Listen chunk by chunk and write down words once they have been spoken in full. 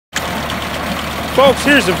Folks,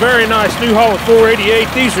 here's a very nice New Holland 488.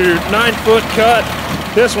 These are 9-foot cut.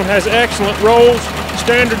 This one has excellent rolls,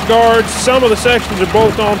 standard guards. Some of the sections are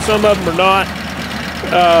bolt on, some of them are not.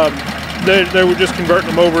 They were just converting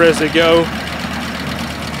them over as they go.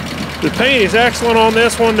 The paint is excellent on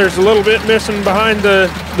this one. There's a little bit missing behind the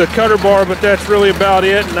cutter bar, but that's really about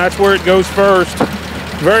it, and that's where it goes first.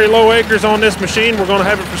 Very low acres on this machine. We're going to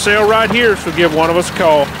have it for sale right here, so give one of us a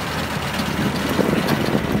call.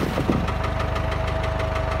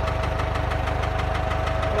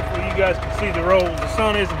 Hopefully you guys can see the rolls. The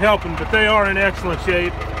sun isn't helping, but they are in excellent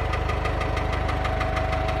shape.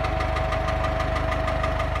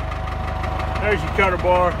 There's your cutter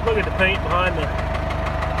bar. Look at the paint behind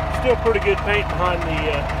still pretty good paint behind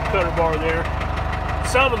the cutter bar there.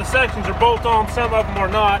 Some of the sections are bolt on, some of them are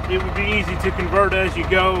not. It would be easy to convert as you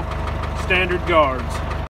go. Standard guards.